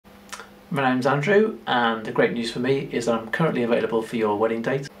My name's Andrew, and the great news for me is that I'm currently available for your wedding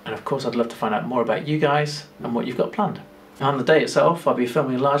date, and of course I'd love to find out more about you guys and what you've got planned. On the day itself I'll be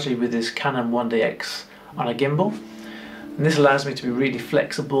filming largely with this Canon 1DX on a gimbal, and this allows me to be really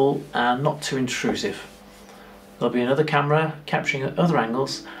flexible and not too intrusive. There'll be another camera capturing other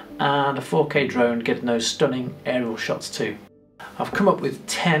angles and a 4K drone getting those stunning aerial shots too. I've come up with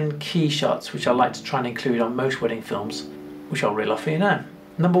 10 key shots which I like to try and include on most wedding films, which I'll reel off for you now.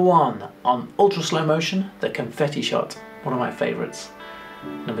 Number 1, on ultra slow motion, the confetti shot, one of my favourites.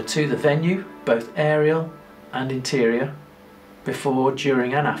 Number 2, the venue, both aerial and interior, before,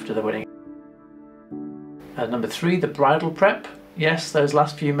 during and after the wedding. Number 3, the bridal prep. Yes, those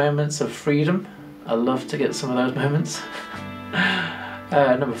last few moments of freedom. I love to get some of those moments.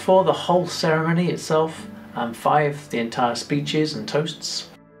 Number 4, the whole ceremony itself. And 5, the entire speeches and toasts.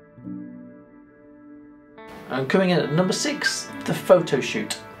 And coming in at number 6, the photo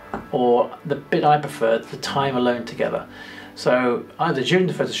shoot, or the bit I prefer, the time alone together. So either during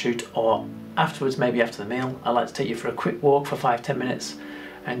the photo shoot or afterwards, maybe after the meal, I like to take you for a quick walk for 5-10 minutes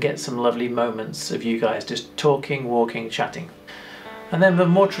and get some lovely moments of you guys just talking, walking, chatting. And then the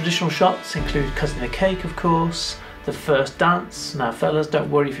more traditional shots include cutting the cake, of course, the first dance. Now fellas,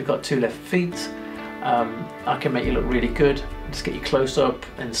 don't worry if you've got 2 left feet. I can make you look really good, just get you close up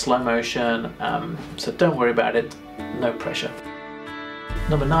in slow motion, so don't worry about it, no pressure.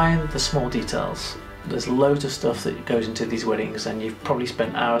 Number 9, the small details. There's loads of stuff that goes into these weddings, and you've probably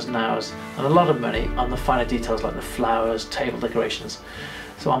spent hours and hours and a lot of money on the finer details like the flowers, table decorations,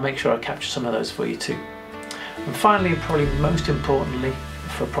 so I'll make sure I capture some of those for you too. And finally, probably most importantly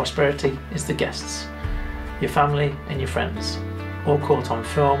for prosperity, is the guests, your family and your friends, all caught on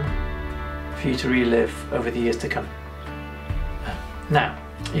film for you to relive over the years to come. Now,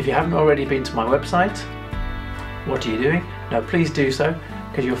 if you haven't already been to my website, what are you doing? No, please do so,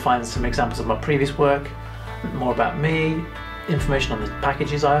 because you'll find some examples of my previous work, more about me, information on the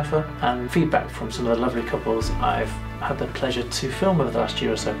packages I offer, and feedback from some of the lovely couples I've had the pleasure to film over the last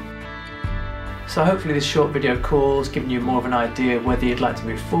year or so. So hopefully this short video call has given you more of an idea of whether you'd like to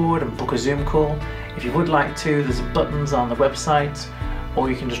move forward and book a Zoom call. If you would like to, there's buttons on the website, or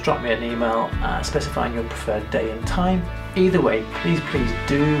you can just drop me an email specifying your preferred day and time. Either way, please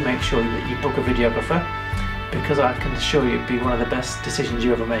do make sure that you book a videographer, because I can assure you it'll be one of the best decisions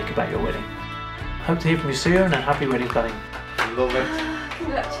you ever make about your wedding. Hope to hear from you soon, and happy wedding planning. Love it.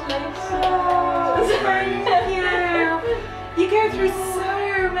 Congratulations. Oh, Thank you. You go through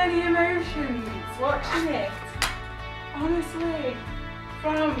so many emotions watching it. Honestly.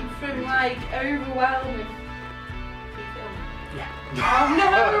 From like overwhelming. Yeah. Oh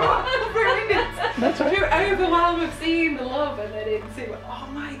no! Brilliant! That's right. Through overwhelm of seeing the love, and then into, oh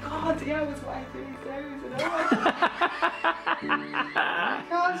my god, yeah, I was wiping his nose and I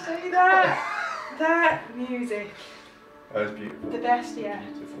can't say that. That music. That was beautiful. The best yet.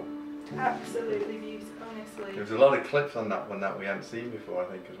 Beautiful. Absolutely beautiful, honestly. There's a lot of clips on that one that we hadn't seen before, I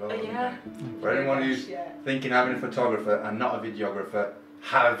think, as well. Yeah. For anyone who's thinking of having a photographer and not a videographer,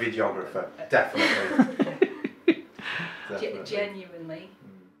 have a videographer, definitely. Definitely. Genuinely.